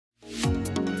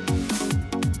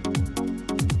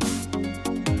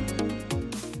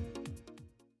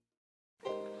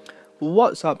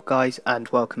What's up guys, and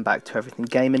welcome back to Everything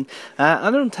Gaming.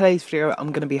 And on today's video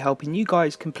I'm going to be helping you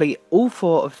guys complete all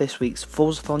 4 of this week's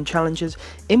Forzathon challenges,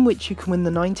 in which you can win the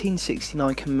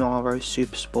 1969 Camaro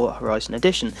SuperSport Horizon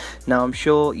Edition. Now I'm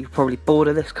sure you're probably bored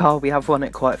of this car, we have won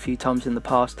it quite a few times in the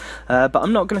past, but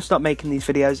I'm not going to stop making these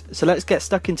videos, so let's get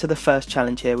stuck into the first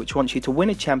challenge here, which wants you to win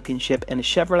a championship in a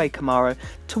Chevrolet Camaro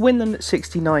to win the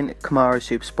 69 Camaro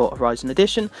SuperSport Horizon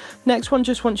Edition. Next one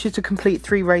just wants you to complete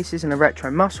 3 races in a retro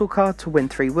muscle car to win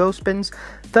 3 wheel spins.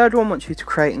 Third one wants you to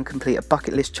create and complete a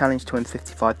bucket list challenge to win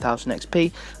 55,000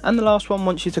 XP, and the last one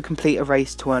wants you to complete a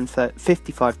race to earn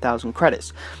 55,000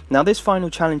 credits. Now this final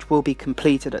challenge will be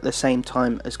completed at the same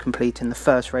time as completing the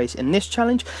first race in this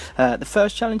challenge. The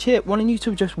first challenge here, wanting you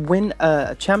to just win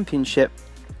a championship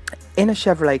in a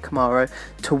Chevrolet Camaro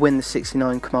to win the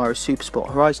 69 Camaro SuperSport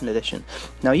Horizon Edition.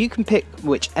 Now you can pick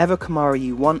whichever Camaro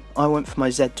you want. I went for my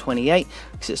Z28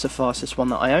 because it's the fastest one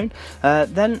that I own.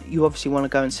 Then you obviously want to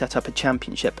go and set up a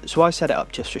championship, so I set it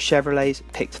up just for Chevrolets,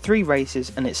 picked 3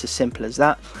 races, and it's as simple as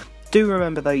that. Do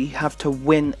remember though, you have to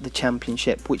win the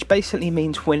championship, which basically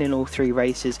means winning all 3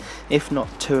 races, if not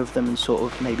 2 of them, and sort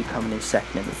of maybe coming in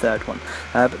second in the third one.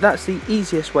 But that's the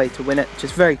easiest way to win it,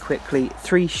 just very quickly,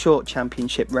 3 short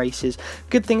championship races.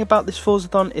 Good thing about this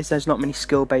Forzathon is there's not many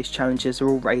skill-based challenges, they're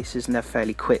all races and they're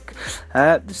fairly quick.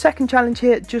 The second challenge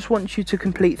here just wants you to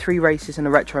complete 3 races in a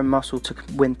retro muscle to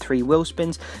win 3 wheel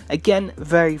spins. Again,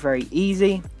 very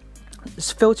easy.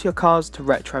 Just filter your cars to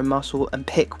retro muscle and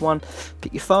pick one.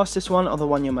 Pick your fastest one or the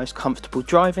one you're most comfortable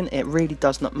driving. It really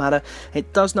does not matter.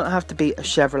 It does not have to be a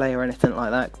Chevrolet or anything like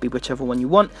that. It could be whichever one you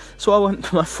want. So I went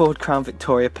for my Ford Crown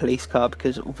Victoria police car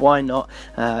because why not?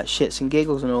 Shits and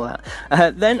giggles and all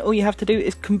that. Then all you have to do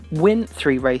is win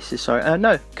 3 races.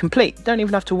 No, complete. Don't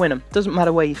even have to win them. Doesn't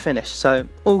matter where you finish. So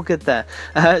all good there.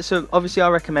 So obviously I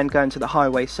recommend going to the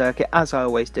highway circuit, as I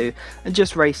always do, and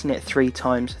just racing it 3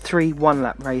 times. 3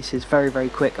 one-lap races. Very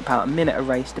quick, about a minute a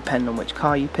race depending on which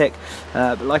car you pick,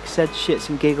 but like I said, shits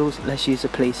and giggles, let's use a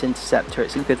police interceptor,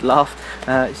 it's a good laugh.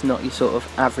 It's not your sort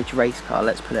of average race car,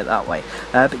 let's put it that way.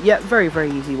 But yeah, very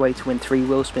easy way to win 3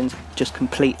 wheel spins. Just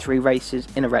complete 3 races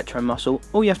in a retro muscle.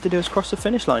 All you have to do is cross the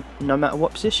finish line, no matter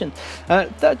what position.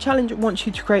 That challenge wants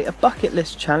you to create a bucket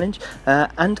list challenge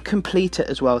and complete it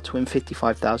as well to win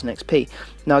 55,000 XP.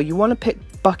 Now you want to pick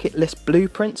bucket list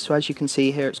blueprints, so as you can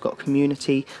see here, it's got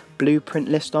community blueprint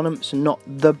list on them, so not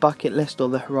the bucket list or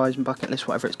the Horizon bucket list,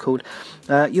 whatever it's called.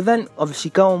 You then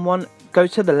obviously go on one, go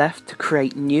to the left to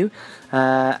create new,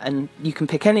 and you can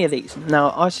pick any of these.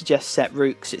 Now I suggest set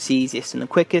route because it's the easiest and the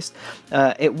quickest.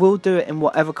 It will do it in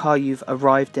whatever car you've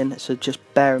arrived in, so just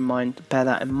bear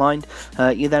that in mind.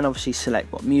 You then obviously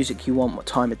select what music you want, what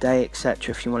time of day,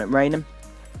 etc. if you want it raining.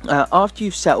 After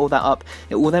you've set all that up,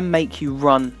 it will then make you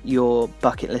run your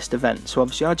bucket list event. So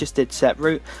obviously I just did set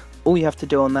route. All you have to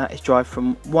do on that is drive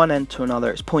from one end to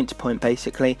another. It's point to point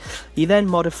basically. You then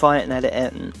modify it and edit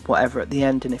it and whatever at the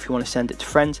end, and if you want to send it to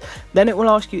friends, then it will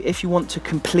ask you if you want to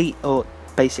complete or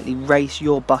basically race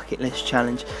your bucket list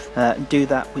challenge, and do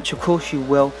that, which of course you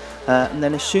will. And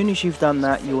then as soon as you've done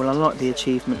that, you will unlock the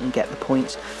achievement and get the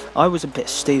points. I was a bit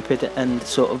stupid and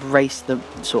sort of raced the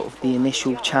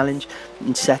initial challenge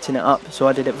in setting it up, so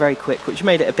I did it very quick, which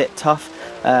made it a bit tough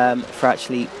for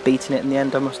actually beating it in the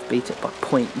end. I must have beat it by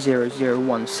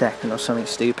 0.001 second or something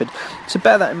stupid, so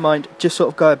bear that in mind. Just sort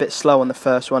of go a bit slow on the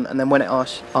first one, and then when it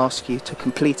asks you to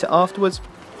complete it afterwards,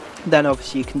 then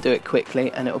obviously you can do it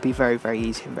quickly and it will be very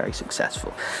easy and very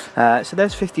successful. So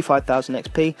there's 55,000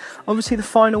 XP. Obviously the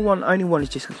final one, only one, is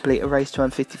just complete a race to earn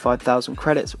 55,000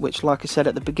 credits, which like I said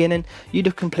at the beginning, you'd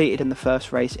have completed in the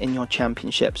first race in your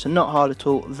championship. So not hard at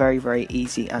all, very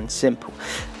easy and simple.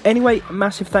 Anyway, a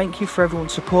massive thank you for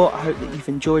everyone's support. I hope that you've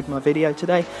enjoyed my video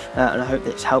today, and I hope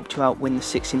that it's helped you out win the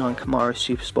 69 Camaro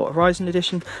SuperSport Horizon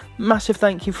Edition. Massive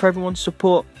thank you for everyone's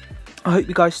support. I hope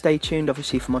you guys stay tuned,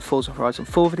 obviously, for my Forza Horizon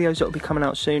 4 videos that will be coming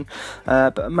out soon.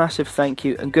 But a massive thank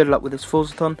you and good luck with this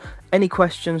Forzathon. Any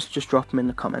questions, just drop them in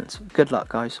the comments. Good luck,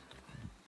 guys.